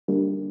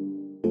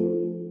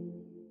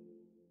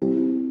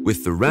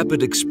With the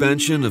rapid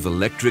expansion of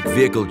electric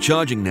vehicle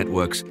charging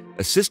networks,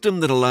 a system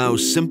that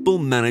allows simple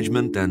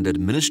management and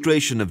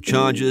administration of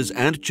chargers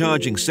and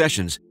charging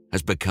sessions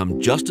has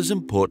become just as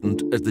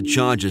important as the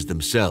chargers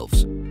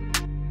themselves.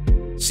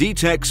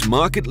 CTEK's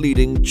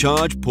market-leading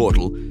Charge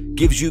Portal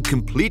gives you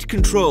complete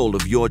control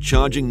of your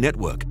charging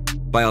network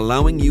by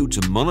allowing you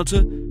to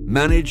monitor,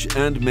 manage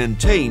and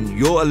maintain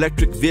your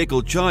electric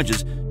vehicle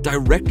chargers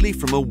directly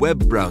from a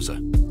web browser.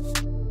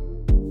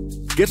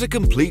 Get a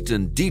complete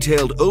and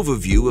detailed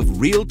overview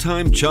of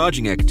real-time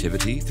charging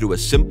activity through a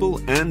simple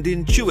and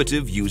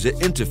intuitive user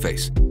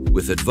interface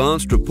with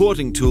advanced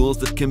reporting tools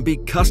that can be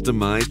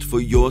customized for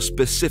your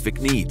specific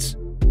needs.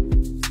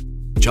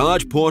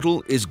 Charge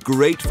Portal is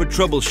great for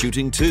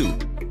troubleshooting too,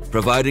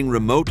 providing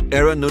remote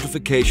error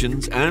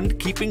notifications and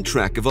keeping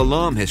track of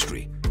alarm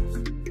history.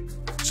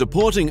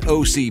 Supporting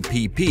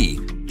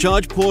OCPP,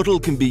 Charge Portal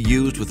can be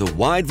used with a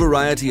wide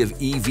variety of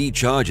EV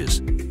chargers.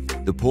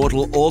 The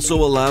portal also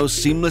allows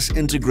seamless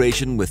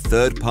integration with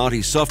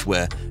third-party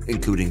software,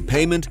 including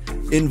payment,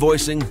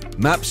 invoicing,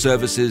 map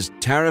services,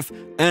 tariff,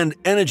 and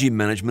energy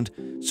management,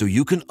 so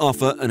you can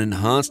offer an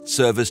enhanced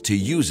service to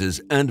users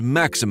and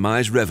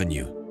maximize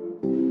revenue.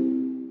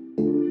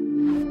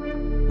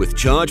 With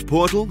Charge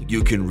Portal,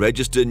 you can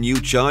register new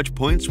charge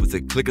points with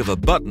the click of a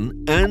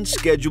button and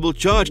schedule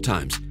charge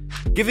times,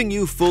 giving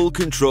you full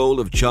control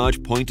of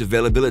charge point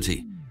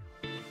availability.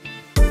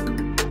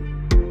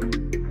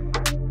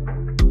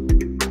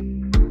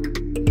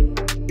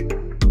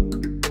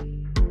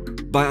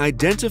 By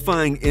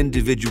identifying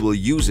individual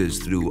users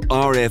through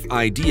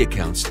RFID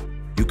accounts,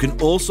 you can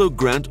also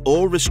grant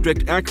or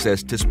restrict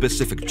access to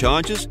specific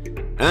chargers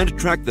and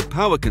track the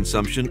power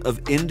consumption of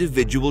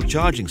individual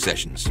charging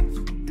sessions.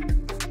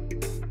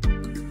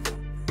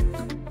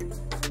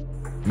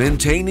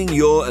 Maintaining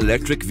your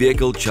electric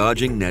vehicle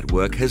charging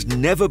network has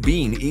never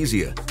been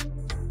easier.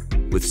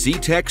 With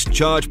CTEK's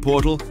Charge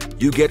Portal,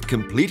 you get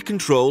complete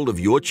control of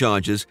your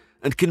chargers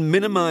and can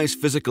minimize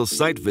physical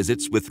site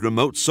visits with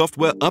remote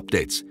software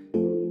updates.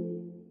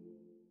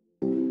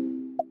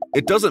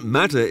 It doesn't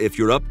matter if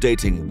you're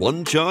updating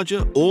one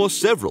charger or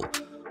several,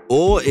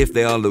 or if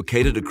they are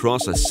located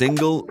across a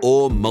single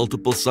or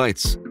multiple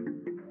sites.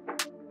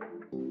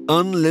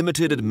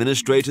 Unlimited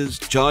administrators,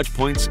 charge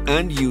points,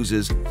 and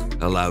users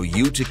allow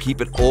you to keep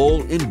it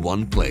all in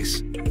one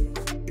place.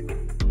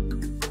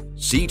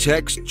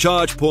 CTEK's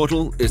Charge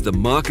Portal is the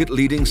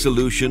market-leading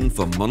solution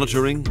for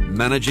monitoring,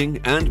 managing,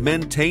 and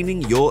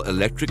maintaining your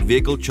electric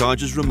vehicle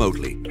chargers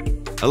remotely,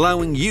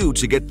 allowing you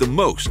to get the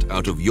most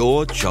out of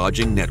your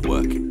charging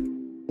network.